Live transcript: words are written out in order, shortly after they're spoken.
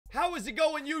How is it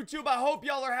going, YouTube? I hope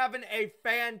y'all are having a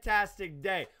fantastic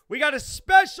day. We got a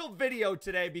special video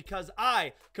today because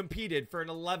I competed for an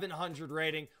 1100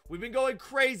 rating. We've been going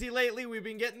crazy lately. We've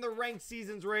been getting the ranked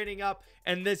seasons rating up,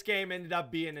 and this game ended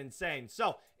up being insane.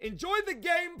 So enjoy the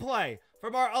gameplay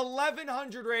from our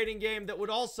 1100 rating game that would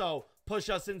also push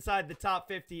us inside the top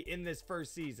 50 in this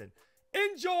first season.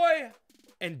 Enjoy,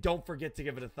 and don't forget to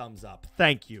give it a thumbs up.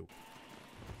 Thank you.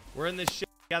 We're in this shit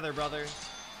together, brother.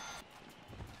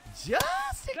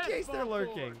 Just in case they're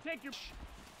lurking.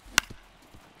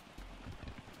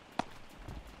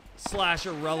 Slash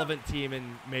irrelevant team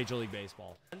in Major League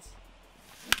Baseball.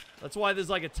 That's why there's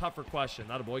like a tougher question.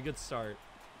 Not a boy. Good start.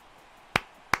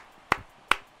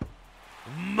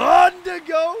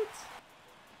 Mondagoat.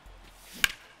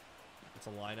 That's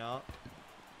a line out.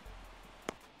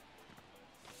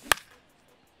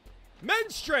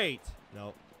 Menstrate.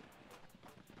 Nope.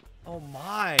 Oh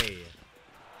my.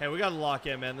 Hey, we gotta lock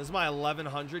in, man. This is my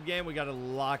 1100 game. We gotta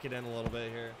lock it in a little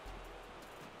bit here.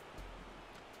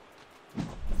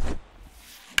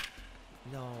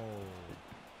 No.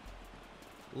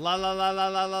 La la la la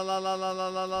la la la la la la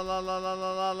la la la la la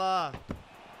la la la.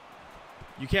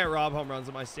 You can't rob home runs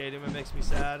at my stadium. It makes me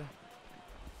sad.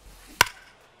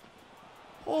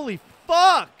 Holy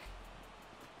fuck!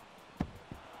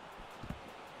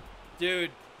 Dude.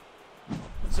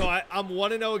 So I'm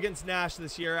 1-0 against Nash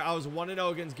this year. I was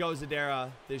 1-0 against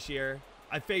Gozadera this year.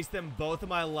 I faced them both in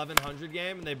my 1100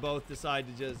 game, and they both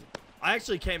decided to just... I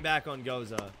actually came back on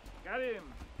Goza. Got him.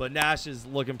 But Nash is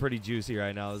looking pretty juicy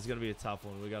right now. This is going to be a tough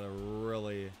one. We got to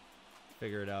really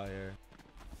figure it out here.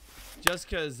 Just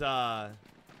because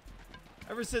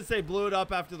ever since they blew it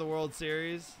up after the World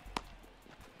Series...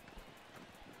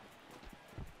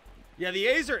 Yeah, the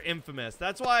A's are infamous.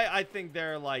 That's why I think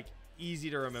they're, like, easy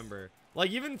to remember.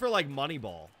 Like, even for, like,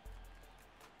 Moneyball.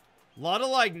 A lot of,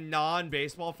 like,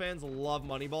 non-baseball fans love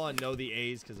Moneyball and know the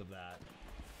A's because of that.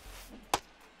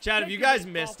 Chad, if you guys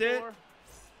missed it...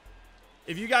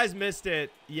 If you guys missed it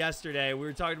yesterday, we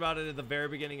were talking about it at the very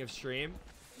beginning of stream.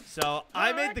 So,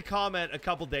 I made the comment a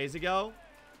couple days ago.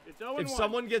 If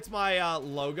someone gets my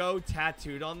logo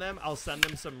tattooed on them, I'll send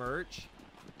them some merch.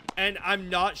 And I'm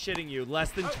not shitting you.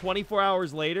 Less than 24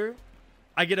 hours later,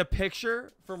 I get a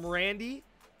picture from Randy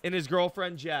and his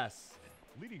girlfriend Jess,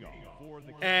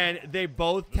 and they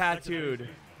both tattooed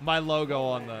my logo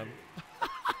on them.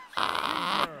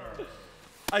 I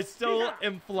still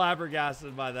am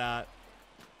flabbergasted by that.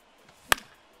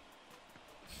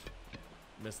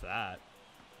 Missed that.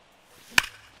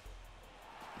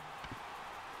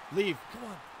 Leave. Come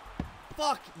on.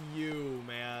 Fuck you,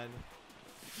 man.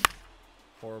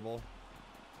 Horrible.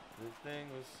 This thing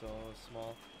was so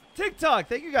small. TikTok,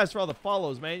 thank you guys for all the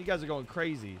follows, man. You guys are going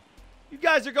crazy. You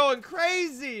guys are going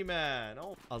crazy, man.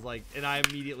 Oh, I was like, and I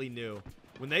immediately knew.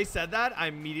 When they said that, I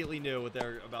immediately knew what they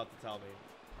were about to tell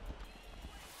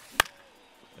me.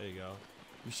 There you go.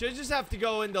 You should just have to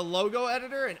go into logo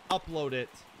editor and upload it,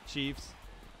 Chiefs.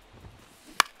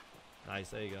 Nice,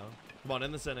 there you go. Come on,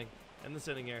 end this inning. End this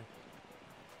inning here.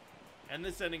 End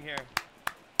this inning here.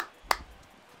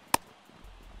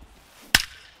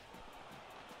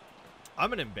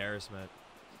 I'm an embarrassment.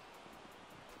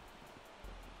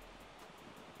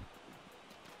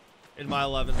 In my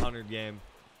 1100 game.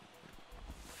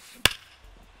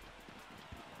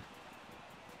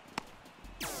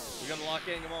 We gotta lock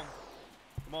in. Come on.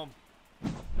 Come on.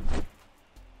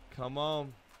 Come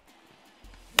on.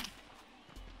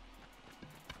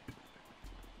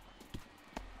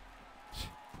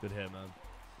 Good hit, man.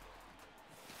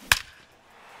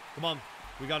 Come on.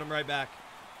 We got him right back.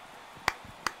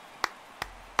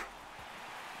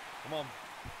 Come on.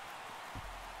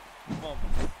 Come on.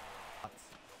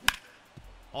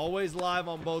 Always live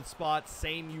on both spots.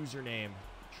 Same username.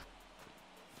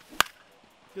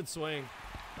 Good swing.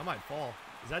 That might fall.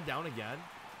 Is that down again?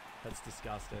 That's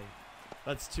disgusting.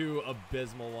 That's two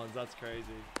abysmal ones. That's crazy.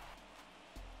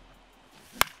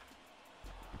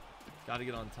 Got to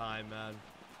get on time, man.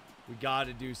 We got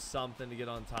to do something to get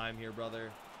on time here,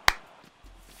 brother.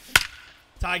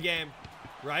 Tie game.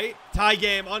 Right? Tie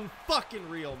game. Unfucking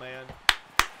real, man.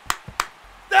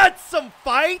 That's some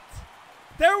fight.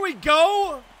 There we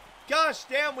go. Gosh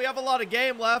damn, we have a lot of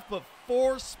game left, but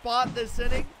 4 spot this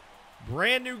inning.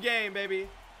 Brand new game, baby.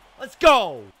 Let's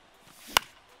go.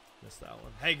 Missed that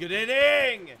one. Hey, good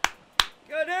inning.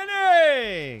 Good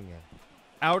inning.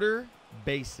 Outer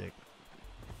basic.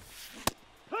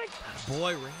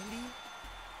 Boy, Randy.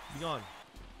 Be gone.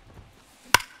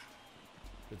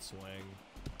 Good swing.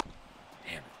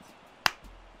 Damn it.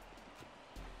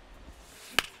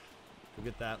 We'll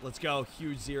get that. Let's go.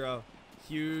 Huge zero.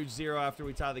 Huge zero after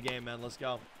we tie the game, man. Let's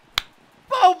go.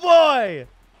 Boom! Oh, boy.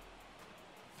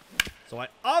 So I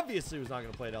obviously was not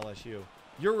going to play at LSU.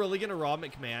 You're really going to rob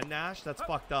McMahon, Nash? That's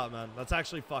fucked up, man. That's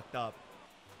actually fucked up.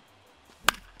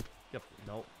 Yep.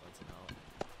 Nope. That's a no.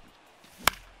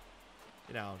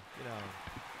 Get down. Get down.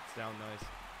 It's down nice.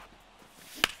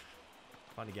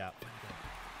 Find a gap. Find a gap.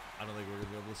 I don't think we're going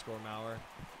to be able to score Maurer.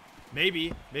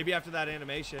 Maybe. Maybe after that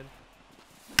animation.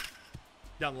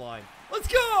 Down the line. Let's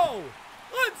go!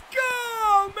 Let's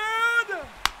go, man!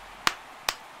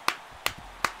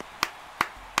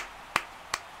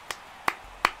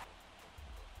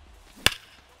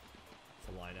 It's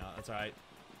a line out. That's all right.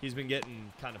 He's been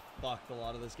getting kind of fucked a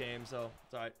lot of this game, so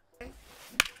it's all right.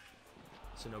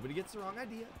 So nobody gets the wrong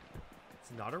idea.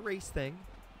 It's not a race thing.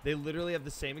 They literally have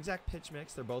the same exact pitch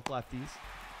mix. They're both lefties.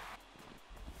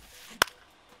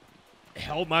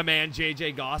 Help my man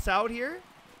JJ Goss out here.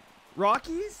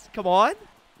 Rockies, come on.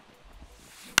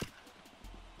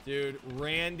 Dude,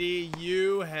 Randy,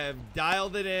 you have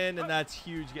dialed it in, and that's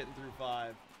huge getting through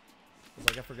 5. It's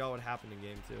like I forgot what happened in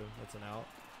game 2. That's an out.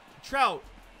 Trout,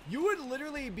 you would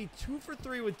literally be 2 for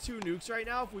 3 with 2 nukes right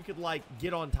now if we could, like,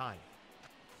 get on time.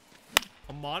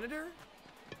 A monitor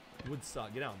would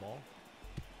suck. Get down, ball.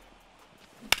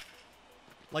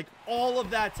 Like, all of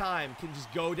that time can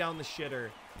just go down the shitter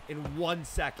in 1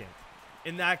 second.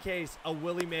 In that case, a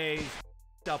Willie Mays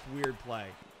up weird play.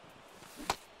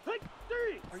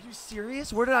 Are you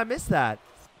serious? Where did I miss that?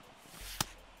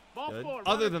 Good.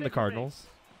 Other than the Cardinals.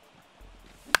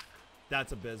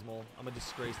 That's abysmal. I'm a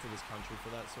disgrace to this country for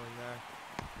that swing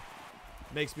there.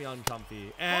 Makes me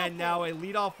uncomfy. And now a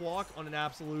leadoff walk on an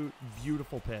absolute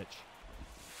beautiful pitch.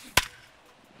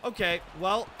 Okay,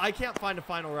 well, I can't find a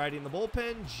final righty in the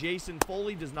bullpen. Jason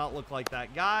Foley does not look like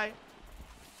that guy.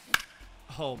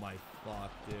 Oh my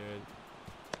fuck, dude.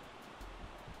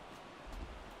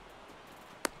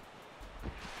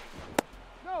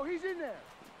 No, he's in there.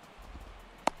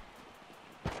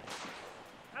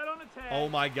 Head on the tag. Oh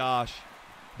my gosh.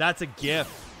 That's a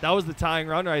gift. That was the tying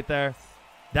run right there.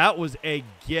 That was a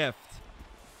gift.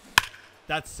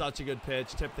 That's such a good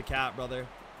pitch. Tip the cap, brother.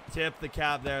 Tip the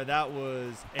cap there. That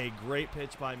was a great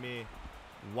pitch by me.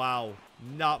 Wow.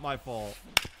 Not my fault.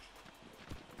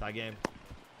 Tie game.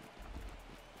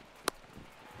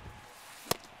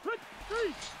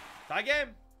 Tie game.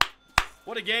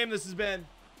 What a game this has been.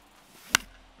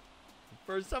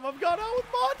 First time I've gone out with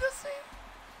Mondesi.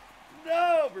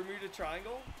 No. Bermuda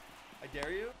Triangle. I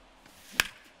dare you.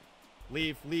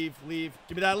 Leave, leave, leave.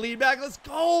 Give me that lead back. Let's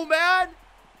go, man.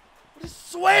 What a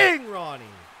swing, Ronnie.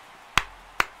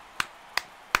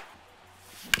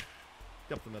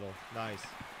 Up the middle. Nice.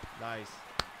 Nice.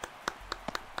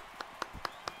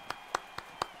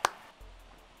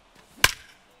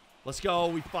 Let's go.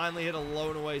 We finally hit a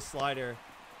low and away slider.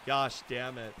 Gosh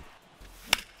damn it.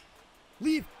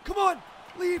 Leave. Come on.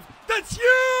 Leave. That's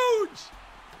huge.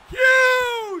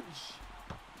 Huge.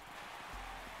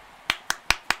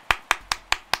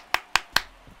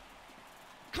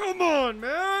 Come on,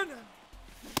 man.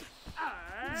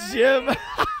 Jim.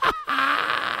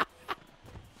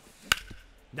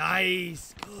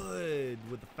 Nice. Good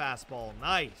with the fastball.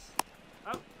 Nice.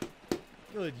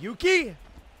 Good. Yuki.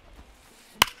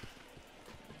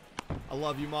 I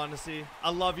love you, Mondesi. I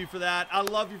love you for that. I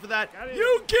love you for that.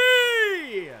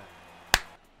 Yuki!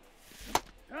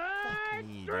 Fuck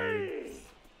me,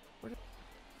 dude.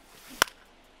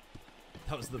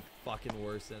 That was the fucking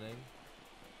worst inning.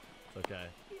 It's okay.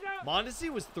 Mondesi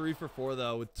was 3 for 4,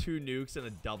 though, with 2 nukes and a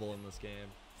double in this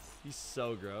game. He's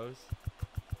so gross.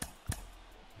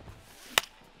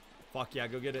 Fuck yeah,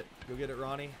 go get it. Go get it,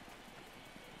 Ronnie.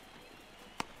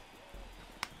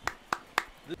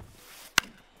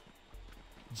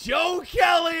 Joe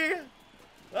Kelly!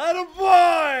 Atta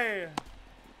boy!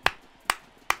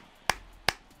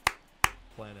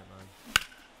 Planet, man.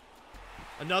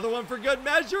 Another one for good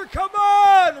measure. Come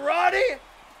on, Ronnie!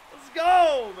 Let's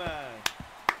go, man.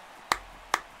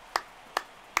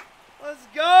 Let's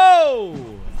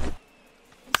go!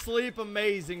 Sleep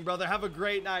amazing, brother. Have a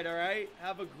great night, all right?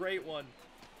 Have a great one.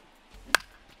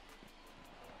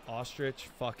 Ostrich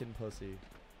fucking pussy.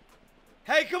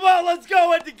 Hey, come on. Let's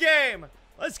go into game.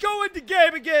 Let's go into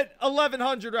game and get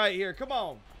 1,100 right here. Come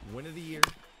on. Win of the year.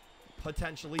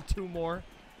 Potentially 2 more.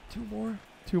 2 more.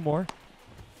 2 more.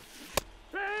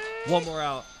 1 more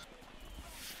out.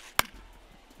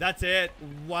 That's it.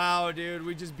 Wow, dude.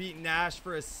 We just beat Nash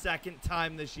for a 2nd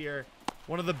time this year.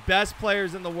 One of the best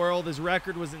players in the world. His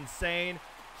record was insane.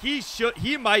 He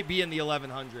might be in the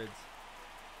 1100s.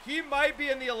 He might be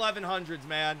in the 1100s,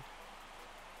 man.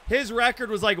 His record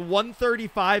was like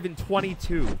 135 and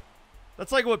 22.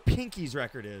 That's like what Pinky's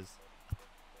record is.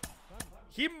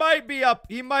 He might be up.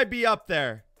 He might be up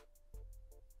there.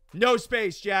 No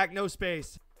space, Jack. No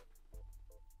space.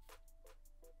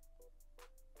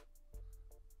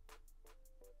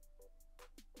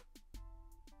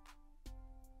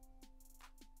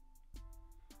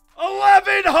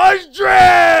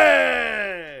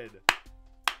 $1,100.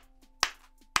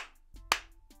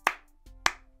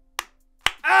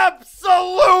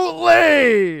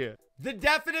 Absolutely. The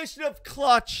definition of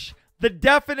clutch, the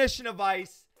definition of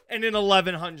ice, and an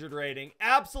 1100 rating.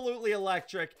 Absolutely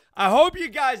electric. I hope you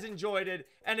guys enjoyed it.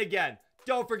 And again,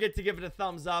 don't forget to give it a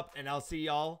thumbs up, and I'll see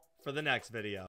y'all for the next video.